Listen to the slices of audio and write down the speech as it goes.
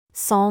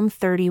Psalm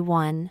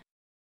 31.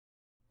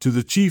 To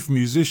the chief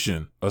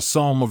musician, a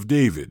psalm of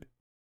David.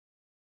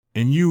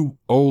 In you,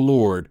 O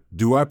Lord,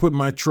 do I put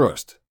my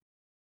trust.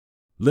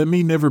 Let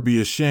me never be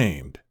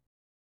ashamed.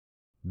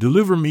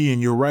 Deliver me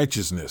in your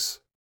righteousness.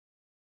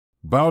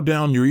 Bow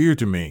down your ear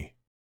to me.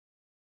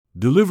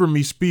 Deliver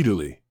me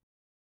speedily.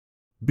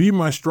 Be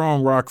my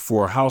strong rock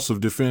for a house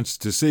of defense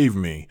to save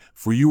me,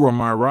 for you are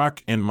my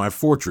rock and my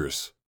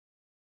fortress.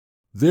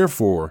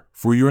 Therefore,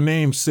 for your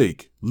name's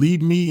sake,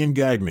 lead me and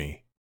guide me.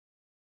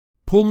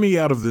 Pull me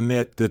out of the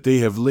net that they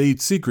have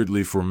laid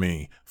secretly for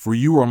me, for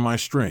you are my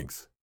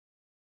strength.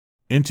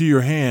 Into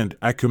your hand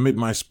I commit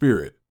my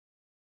spirit.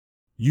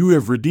 You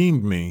have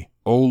redeemed me,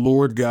 O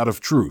Lord God of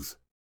truth.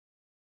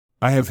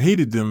 I have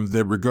hated them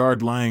that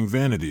regard lying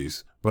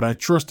vanities, but I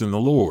trust in the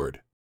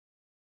Lord.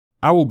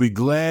 I will be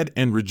glad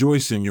and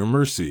rejoice in your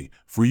mercy,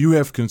 for you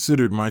have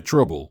considered my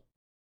trouble.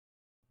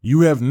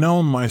 You have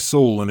known my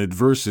soul in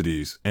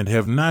adversities and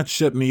have not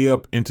shut me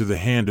up into the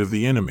hand of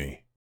the enemy.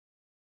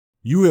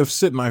 You have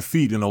set my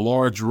feet in a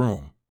large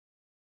room.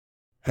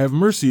 Have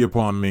mercy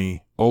upon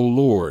me, O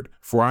Lord,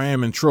 for I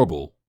am in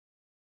trouble.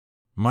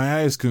 My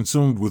eye is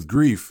consumed with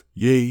grief,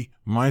 yea,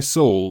 my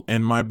soul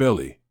and my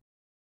belly.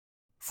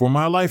 For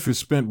my life is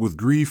spent with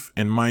grief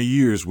and my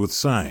years with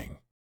sighing.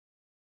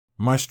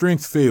 My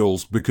strength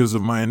fails because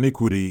of my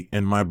iniquity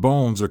and my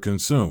bones are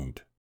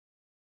consumed.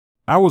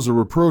 I was a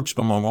reproach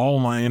among all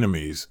my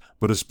enemies,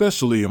 but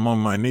especially among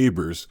my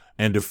neighbors,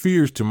 and a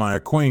fear to my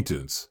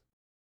acquaintance.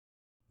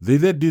 They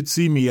that did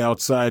see me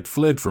outside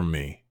fled from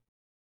me.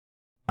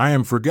 I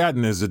am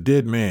forgotten as a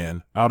dead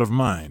man, out of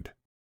mind.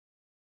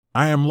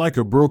 I am like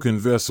a broken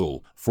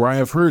vessel, for I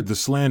have heard the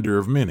slander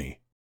of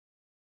many.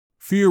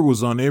 Fear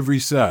was on every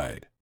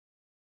side.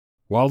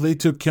 While they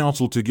took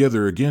counsel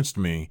together against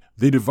me,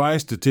 they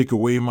devised to take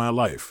away my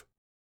life.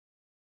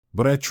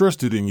 But I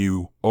trusted in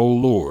you, O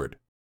Lord.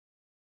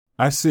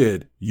 I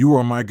said, you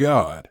are my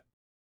God.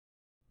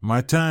 My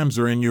times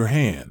are in your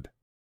hand.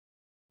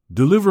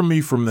 Deliver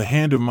me from the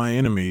hand of my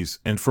enemies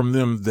and from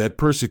them that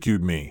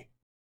persecute me.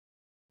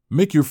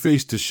 Make your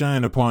face to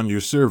shine upon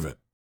your servant.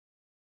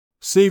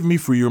 Save me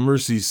for your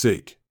mercy's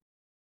sake.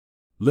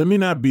 Let me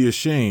not be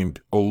ashamed,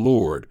 O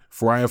Lord,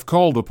 for I have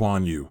called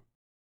upon you.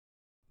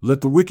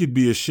 Let the wicked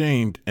be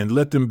ashamed, and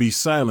let them be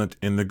silent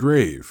in the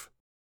grave.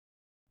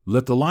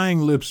 Let the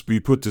lying lips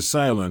be put to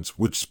silence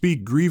which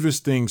speak grievous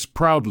things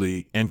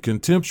proudly and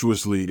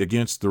contemptuously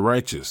against the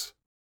righteous.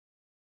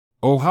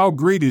 Oh, how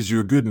great is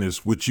your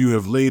goodness which you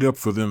have laid up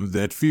for them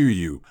that fear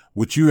you,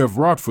 which you have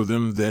wrought for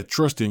them that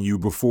trust in you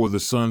before the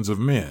sons of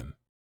men.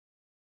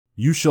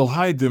 You shall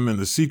hide them in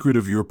the secret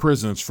of your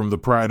presence from the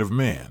pride of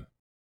man.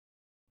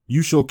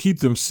 You shall keep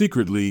them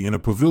secretly in a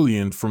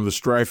pavilion from the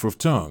strife of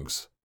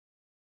tongues.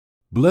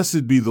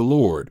 Blessed be the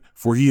Lord,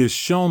 for he has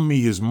shown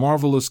me his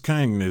marvelous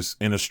kindness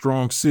in a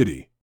strong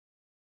city.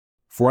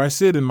 For I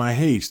said in my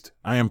haste,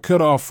 I am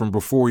cut off from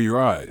before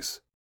your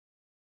eyes.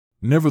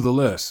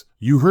 Nevertheless,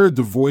 you heard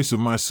the voice of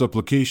my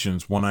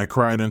supplications when I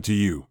cried unto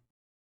you.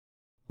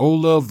 O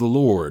love the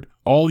Lord,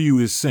 all you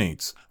his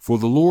saints, for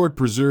the Lord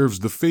preserves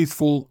the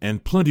faithful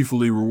and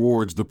plentifully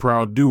rewards the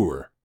proud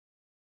doer.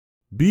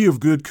 Be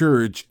of good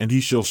courage, and he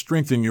shall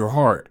strengthen your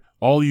heart,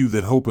 all you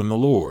that hope in the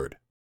Lord.